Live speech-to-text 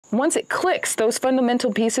Once it clicks, those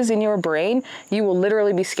fundamental pieces in your brain, you will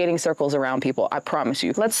literally be skating circles around people, I promise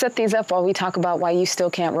you. Let's set these up while we talk about why you still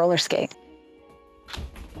can't roller skate.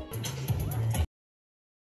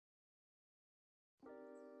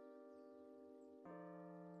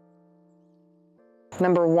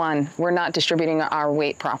 Number one, we're not distributing our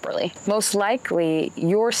weight properly. Most likely,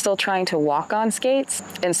 you're still trying to walk on skates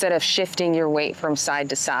instead of shifting your weight from side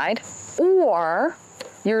to side, or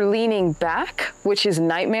you're leaning back, which is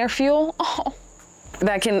nightmare fuel. Oh,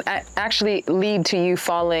 that can actually lead to you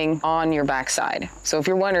falling on your backside. So if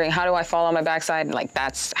you're wondering, how do I fall on my backside? Like,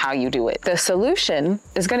 that's how you do it. The solution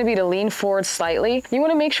is gonna be to lean forward slightly. You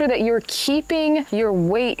wanna make sure that you're keeping your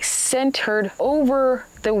weight centered over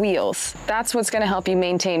the wheels. That's what's gonna help you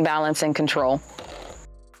maintain balance and control.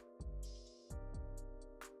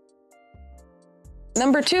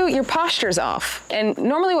 Number two, your posture's off. And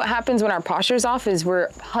normally what happens when our posture's off is we're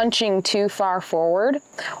hunching too far forward,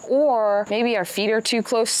 or maybe our feet are too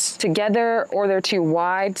close together, or they're too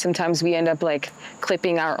wide. Sometimes we end up like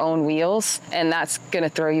clipping our own wheels, and that's gonna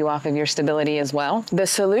throw you off of your stability as well. The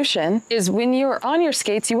solution is when you're on your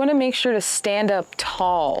skates, you wanna make sure to stand up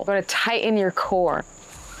tall. You wanna tighten your core.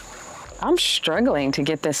 I'm struggling to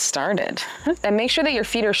get this started. And make sure that your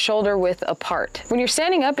feet are shoulder width apart. When you're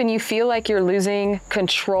standing up and you feel like you're losing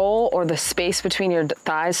control, or the space between your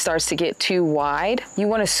thighs starts to get too wide, you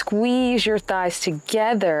want to squeeze your thighs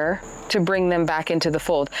together to bring them back into the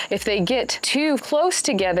fold. If they get too close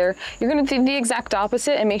together, you're going to do the exact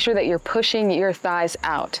opposite and make sure that you're pushing your thighs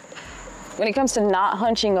out. When it comes to not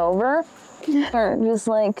hunching over, or just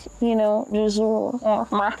like, you know, just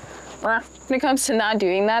when it comes to not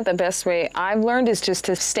doing that, the best way I've learned is just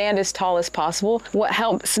to stand as tall as possible. What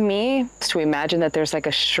helps me is to imagine that there's like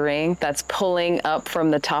a string that's pulling up from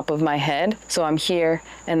the top of my head. So I'm here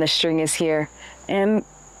and the string is here, and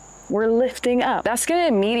we're lifting up. That's gonna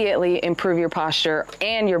immediately improve your posture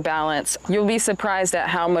and your balance. You'll be surprised at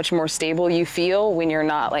how much more stable you feel when you're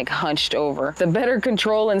not like hunched over. The better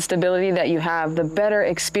control and stability that you have, the better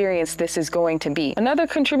experience this is going to be. Another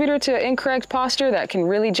contributor to incorrect posture that can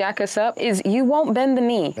really jack us up is you won't bend the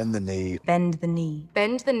knee. Bend the knee. Bend the knee.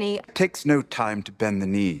 Bend the knee. It takes no time to bend the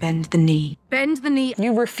knee. Bend the knee. Bend the knee.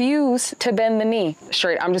 You refuse to bend the knee.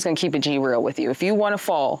 Straight, I'm just gonna keep it G real with you. If you wanna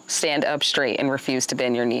fall, stand up straight and refuse to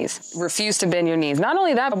bend your knees. Refuse to bend your knees. Not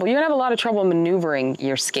only that, but you're gonna have a lot of trouble maneuvering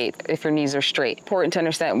your skate if your knees are straight. Important to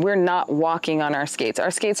understand, we're not walking on our skates.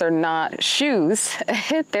 Our skates are not shoes,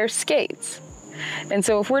 they're skates. And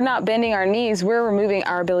so if we're not bending our knees, we're removing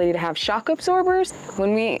our ability to have shock absorbers.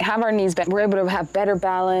 When we have our knees bent, we're able to have better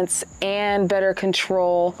balance and better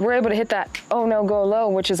control. We're able to hit that oh no, go low,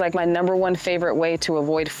 which is like my #1 favorite way to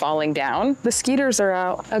avoid falling down. The skeeters are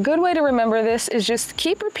out. A good way to remember this is just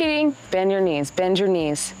keep repeating, bend your knees, bend your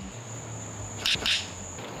knees.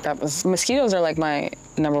 Mosquitoes are like my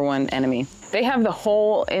 #1 enemy. They have the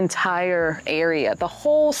whole entire area, the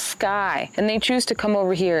whole sky, and they choose to come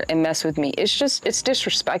over here and mess with me. It's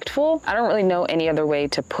disrespectful. I don't really know any other way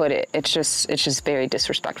to put it. It's just very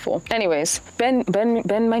disrespectful. Anyways, bend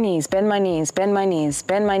my knees, bend my knees, bend my knees,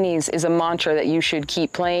 bend my knees is a mantra that you should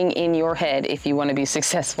keep playing in your head if you want to be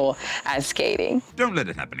successful at skating. Don't let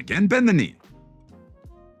it happen again. Bend the knee.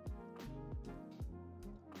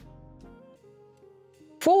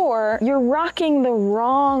 4, you're rocking the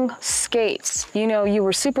wrong skates. You know, you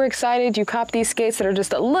were super excited, you copped these skates that are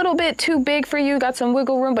just a little bit too big for you, got some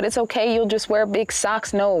wiggle room, but it's okay, you'll just wear big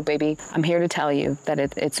socks. No, baby, I'm here to tell you that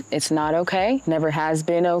it's not okay, never has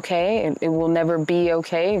been okay, it will never be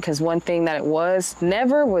okay, because one thing that it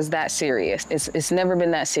never was that serious. It's never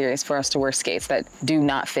been that serious for us to wear skates that do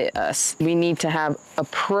not fit us. We need to have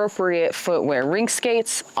appropriate footwear. Rink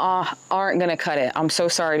skates aren't gonna cut it. I'm so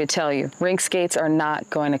sorry to tell you. Rink skates are not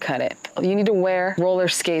going to cut it. You need to wear roller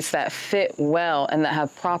skates that fit well and that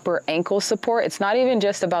have proper ankle support. It's not even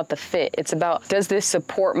just about the fit. It's about, does this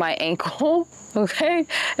support my ankle? Okay?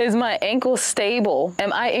 Is my ankle stable?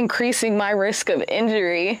 Am I increasing my risk of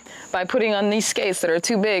injury by putting on these skates that are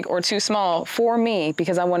too big or too small for me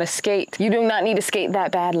because I want to skate? You do not need to skate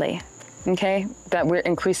that badly. Okay, that we're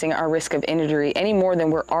increasing our risk of injury any more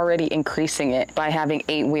than we're already increasing it by having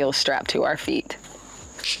 8 wheels strapped to our feet.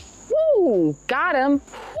 Woo, got him.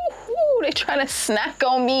 They trying to snack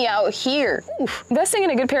on me out here. Oof. Investing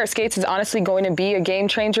in a good pair of skates is honestly going to be a game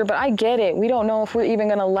changer, but I get it. We don't know if we're even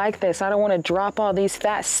gonna like this. I don't wanna drop all these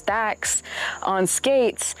fat stacks on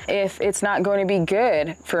skates if it's not going to be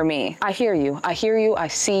good for me. I hear you, I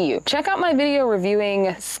see you. Check out my video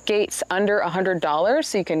reviewing skates under $100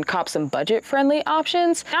 so you can cop some budget-friendly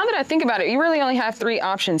options. Now that I think about it, you really only have 3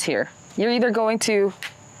 options here. You're either going to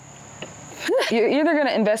You're either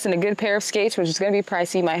gonna invest in a good pair of skates, which is gonna be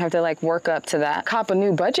pricey. You might have to like work up to that. Cop a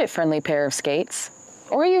new budget-friendly pair of skates.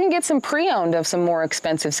 Or you can get some pre-owned of some more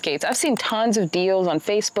expensive skates. I've seen tons of deals on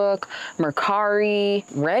Facebook, Mercari,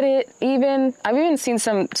 Reddit even. I've even seen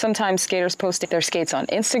sometimes skaters post their skates on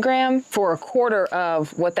Instagram for a quarter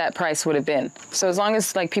of what that price would have been. So as long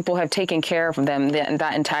as like people have taken care of them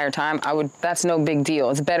that entire time, that's no big deal.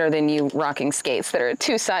 It's better than you rocking skates that are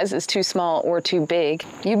 2 sizes too small or too big.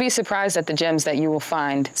 You'd be surprised at the gems that you will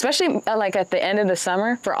find, especially like at the end of the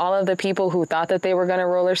summer for all of the people who thought that they were gonna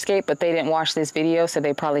roller skate, but they didn't watch this video, so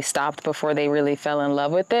they probably stopped before they really fell in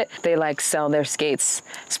love with it. They like sell their skates.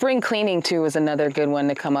 Spring cleaning too is another good one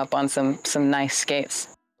to come up on some nice skates.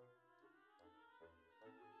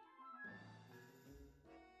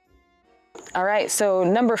 All right, so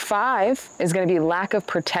number 5 is gonna be lack of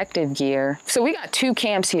protective gear. So we got 2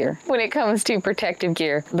 camps here when it comes to protective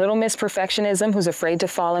gear. Little Miss Perfectionism, who's afraid to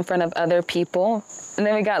fall in front of other people. And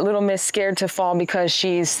then we got Little Miss scared to fall because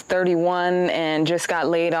she's 31 and just got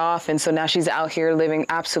laid off. And so now she's out here living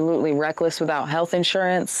absolutely reckless without health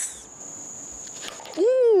insurance.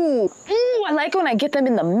 Ooh, I like when I get them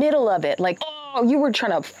in the middle of it. Like, oh, you were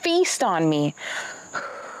trying to feast on me.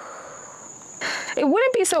 It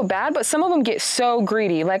wouldn't be so bad, but some of them get so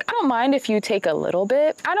greedy. Like, I don't mind if you take a little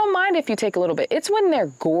bit. I don't mind if you take a little bit. It's when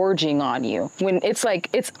they're gorging on you. When it's like,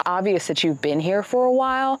 it's obvious that you've been here for a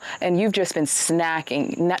while and you've just been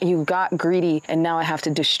snacking. Now you got greedy and now I have to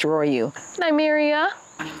destroy you. Nymeria.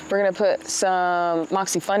 We're gonna put some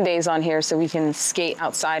Moxie Fun Days on here so we can skate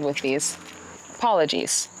outside with these.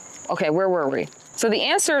 Apologies. Okay, where were we? So the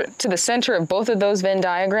answer to the center of both of those Venn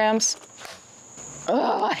diagrams.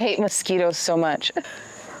 Oh, I hate mosquitoes so much.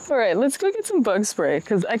 All right, let's go get some bug spray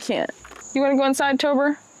because I can't. You want to go inside,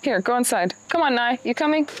 Tober? Here, go inside. Come on, Nye. You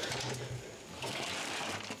coming?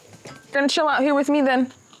 You're gonna chill out here with me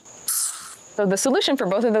then? So the solution for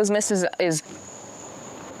both of those misses is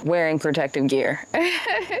wearing protective gear.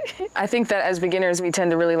 I think that as beginners, we tend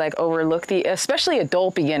to really like overlook especially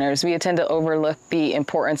adult beginners, we tend to overlook the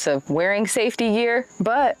importance of wearing safety gear.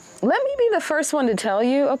 But let me be the first one to tell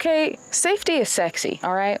you, okay, safety is sexy,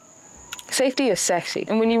 all right? Safety is sexy.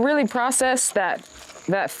 And when you really process that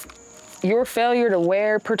your failure to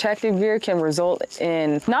wear protective gear can result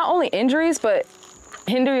in not only injuries, but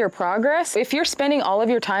hinder your progress. If you're spending all of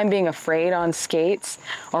your time being afraid on skates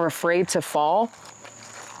or afraid to fall,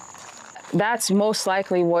 that's most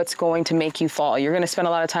likely what's going to make you fall. You're gonna spend a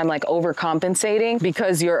lot of time like overcompensating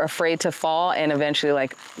because you're afraid to fall and eventually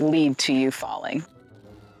like lead to you falling.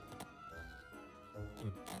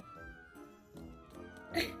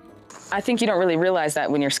 I think you don't really realize that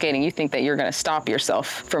when you're skating. You think that you're gonna stop yourself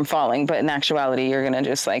from falling, but in actuality, you're gonna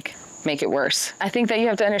just like make it worse. I think that you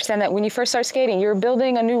have to understand that when you first start skating, you're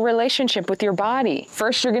building a new relationship with your body.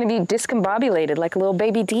 First, you're gonna be discombobulated like a little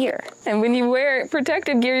baby deer. And when you wear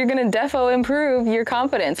protective gear, you're gonna defo improve your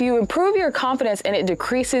confidence. If you improve your confidence and it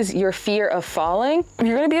decreases your fear of falling,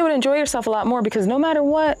 you're gonna be able to enjoy yourself a lot more because no matter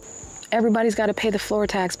what, everybody's gotta pay the floor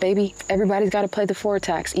tax, baby. Everybody's gotta pay the floor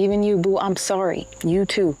tax. Even you, boo, I'm sorry. You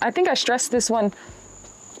too. I think I stressed this one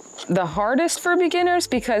the hardest for beginners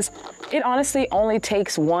because it honestly only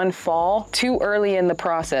takes one fall too early in the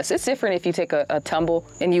process. It's different if you take a tumble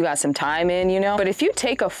and you got some time in, you know? But if you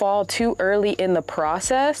take a fall too early in the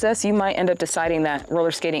process, you might end up deciding that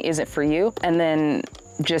roller skating isn't for you and then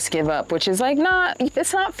just give up, which is like,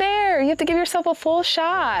 it's not fair. You have to give yourself a full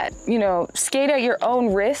shot. You know, skate at your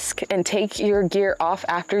own risk and take your gear off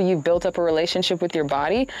after you've built up a relationship with your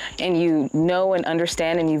body and you know and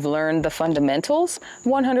understand and you've learned the fundamentals,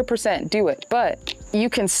 100% do it. But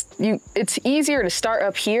it's easier to start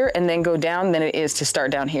up here and then go down than it is to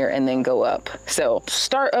start down here and then go up. So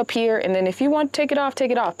start up here and then if you want to take it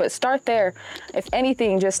off, but start there, if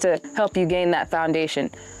anything, just to help you gain that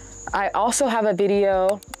foundation. I also have a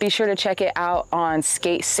video, be sure to check it out, on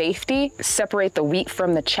skate safety. Separate the wheat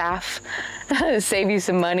from the chaff, save you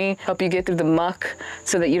some money, help you get through the muck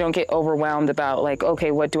so that you don't get overwhelmed about like,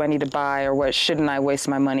 okay, what do I need to buy or what shouldn't I waste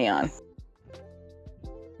my money on?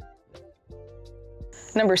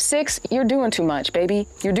 Number 6, you're doing too much, baby.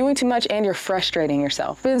 You're doing too much and you're frustrating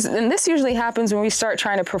yourself. And this usually happens when we start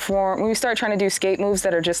trying to perform, when we start trying to do skate moves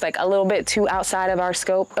that are just like a little bit too outside of our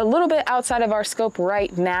scope. A little bit outside of our scope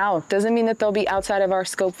right now doesn't mean that they'll be outside of our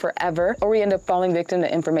scope forever, or we end up falling victim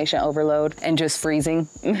to information overload and just freezing.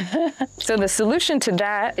 So the solution to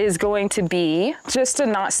that is going to be just to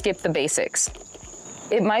not skip the basics.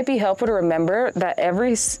 It might be helpful to remember that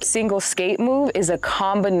every single skate move is a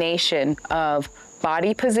combination of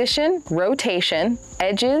body position, rotation,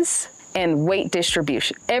 edges, and weight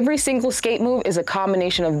distribution. Every single skate move is a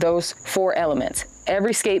combination of those 4 elements.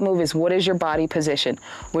 Every skate move is, what is your body position?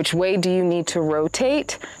 Which way do you need to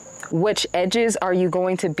rotate? Which edges are you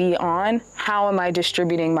going to be on? How am I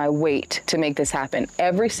distributing my weight to make this happen?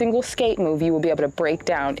 Every single skate move you will be able to break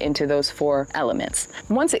down into those 4 elements.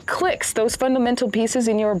 Once it clicks, those fundamental pieces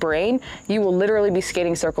in your brain, you will literally be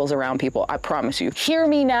skating circles around people, I promise you. Hear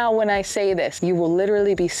me now when I say this. You will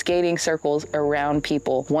literally be skating circles around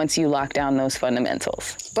people once you lock down those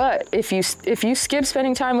fundamentals. But if you skip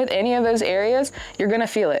spending time with any of those areas, you're gonna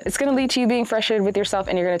feel it. It's gonna lead to you being frustrated with yourself,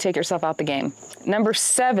 and you're gonna take yourself out the game. Number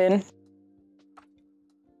 7,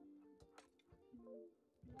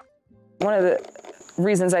 one of the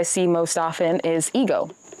reasons I see most often is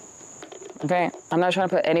ego, okay? I'm not trying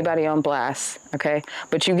to put anybody on blast, okay?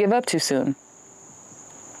 But you give up too soon,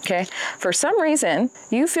 okay? For some reason,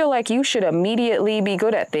 you feel like you should immediately be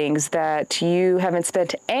good at things that you haven't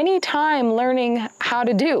spent any time learning how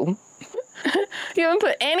to do. You haven't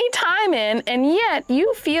put any time in, and yet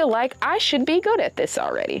you feel like I should be good at this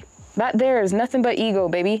already. That there is nothing but ego,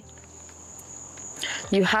 baby.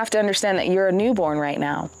 You have to understand that you're a newborn right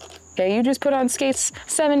now. Okay, you just put on skates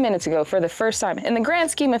 7 minutes ago for the first time. In the grand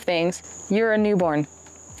scheme of things, you're a newborn.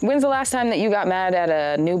 When's the last time that you got mad at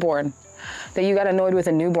a newborn? That you got annoyed with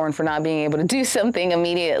a newborn for not being able to do something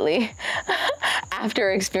immediately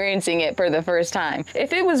after experiencing it for the first time?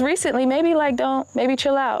 If it was recently, maybe maybe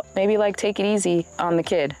chill out. Maybe take it easy on the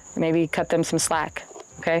kid. Maybe cut them some slack,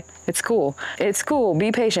 okay? It's cool. It's cool,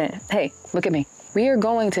 be patient. Hey, look at me. We are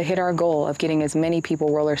going to hit our goal of getting as many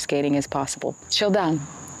people roller skating as possible. Chill down.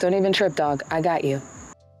 Don't even trip, dog. I got you.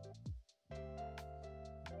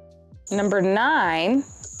 Number 9,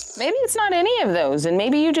 maybe it's not any of those, and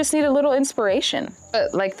maybe you just need a little inspiration.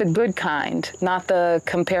 But like the good kind, not the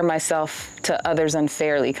compare myself to others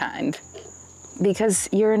unfairly kind. Because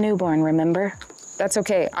you're a newborn, remember? That's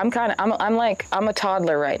okay. I'm a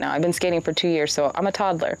toddler right now. I've been skating for 2 years, so I'm a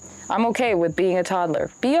toddler. I'm okay with being a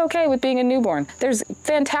toddler. Be okay with being a newborn. There's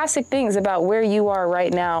fantastic things about where you are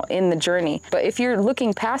right now in the journey. But if you're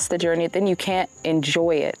looking past the journey, then you can't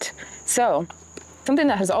enjoy it. So something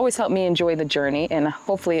that has always helped me enjoy the journey, and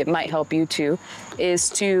hopefully it might help you too, is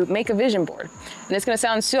to make a vision board. And it's gonna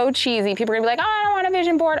sound so cheesy. People are gonna be like, oh, I don't want a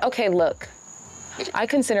vision board. Okay, look. I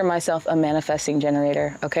consider myself a manifesting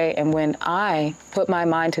generator, okay? And when I put my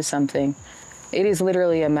mind to something, it is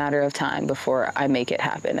literally a matter of time before I make it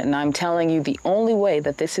happen. And I'm telling you, the only way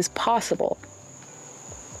that this is possible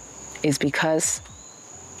is because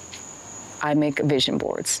I make vision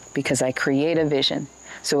boards, because I create a vision.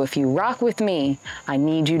 So if you rock with me, I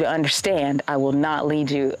need you to understand I will not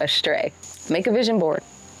lead you astray. Make a vision board.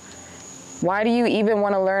 Why do you even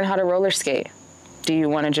want to learn how to roller skate? Do you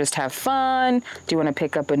want to just have fun? Do you want to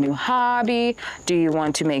pick up a new hobby? Do you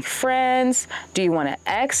want to make friends? Do you want to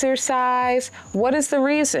exercise? What is the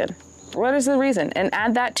reason? What is the reason? And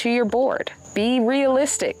add that to your board. Be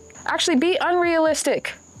realistic. Actually, be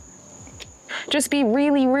unrealistic. Just be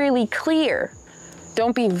really, really clear.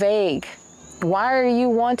 Don't be vague. Why are you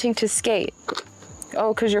wanting to skate?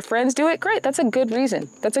 Oh, because your friends do it? Great, that's a good reason.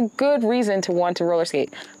 That's a good reason to want to roller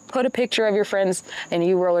skate. Put a picture of your friends and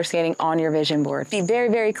you roller skating on your vision board. Be very,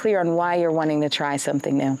 very clear on why you're wanting to try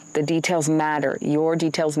something new. The details matter. Your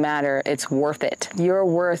details matter. It's worth it. You're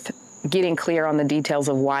worth getting clear on the details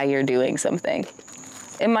of why you're doing something.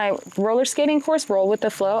 In my roller skating course, Roll with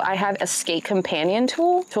the Flow, I have a skate companion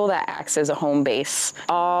tool that acts as a home base.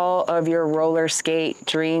 All of your roller skate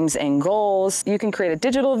dreams and goals. You can create a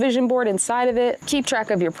digital vision board inside of it, keep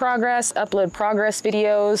track of your progress, upload progress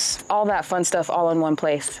videos, all that fun stuff all in one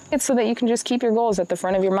place. It's so that you can just keep your goals at the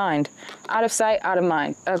front of your mind. Out of sight, out of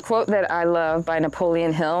mind. A quote that I love by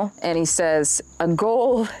Napoleon Hill, and he says, a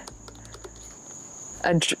goal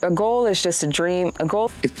is just a dream. A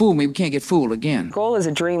goal. It fooled me. We can't get fooled again. Goal is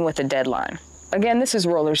a dream with a deadline. Again, this is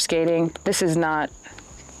roller skating. This is not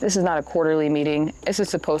a quarterly meeting. This is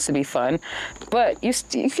supposed to be fun, but you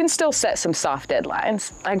can still set some soft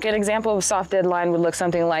deadlines. Like an example of a soft deadline would look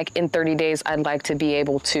something like, in 30 days, I'd like to be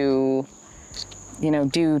able to,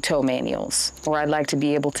 do toe manuals, or I'd like to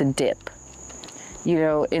be able to dip.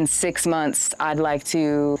 In 6 months, I'd like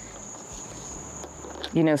to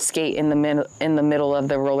skate in the middle of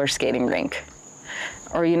the roller skating rink.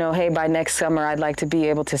 Or, hey, by next summer, I'd like to be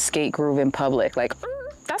able to skate groove in public. Like,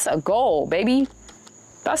 that's a goal, baby.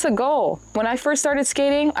 That's a goal. When I first started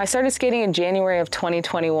skating, I started skating in January of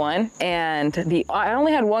 2021, and I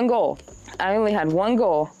only had one goal.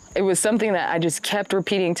 It was something that I just kept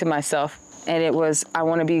repeating to myself, and it was, I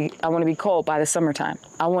want to be cold by the summertime.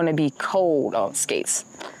 I want to be cold on skates.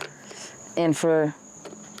 And for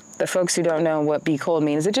the folks who don't know what be cold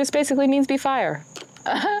means, it just basically means be fire.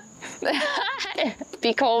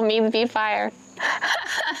 Be cold means be fire.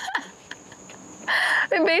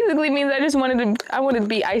 It basically means I wanted to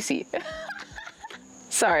be icy.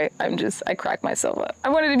 Sorry, I crack myself up. I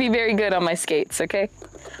wanted to be very good on my skates, okay?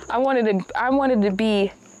 I wanted to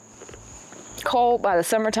be cold by the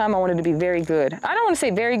summertime. I wanted to be very good. I don't want to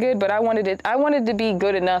say very good, but I wanted to be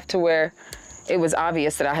good enough to where it was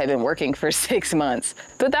obvious that I had been working for 6 months.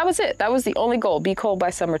 But that was it. That was the only goal, be cold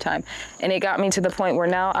by summertime. And it got me to the point where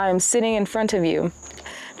now I'm sitting in front of you,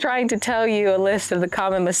 trying to tell you a list of the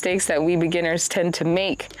common mistakes that we beginners tend to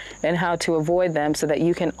make and how to avoid them so that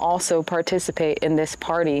you can also participate in this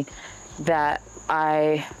party that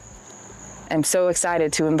I am so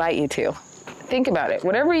excited to invite you to. Think about it.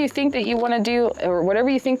 Whatever you think that you want to do or whatever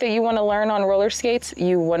you think that you want to learn on roller skates,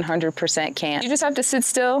 you 100% can. You just have to sit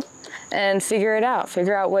still and figure it out.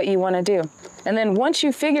 Figure out what you want to do. And then once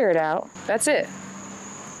you figure it out, that's it.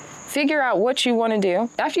 Figure out what you want to do.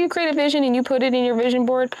 After you create a vision and you put it in your vision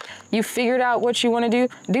board, you figured out what you want to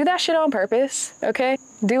do that shit on purpose, okay?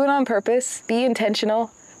 Do it on purpose. Be intentional,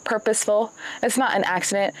 purposeful. It's not an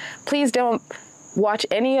accident. Please don't watch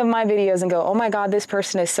any of my videos and go, oh my God, this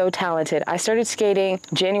person is so talented. I started skating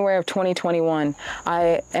January of 2021.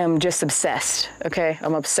 I am just obsessed, okay?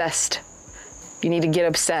 I'm obsessed. You need to get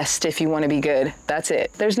obsessed if you want to be good. That's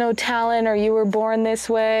it. There's no talent or you were born this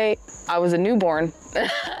way. I was a newborn.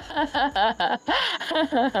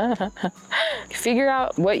 Figure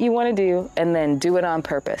out what you want to do and then do it on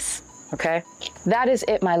purpose, okay? That is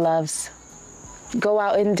it, my loves. Go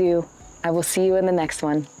out and do. I will see you in the next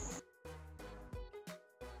one.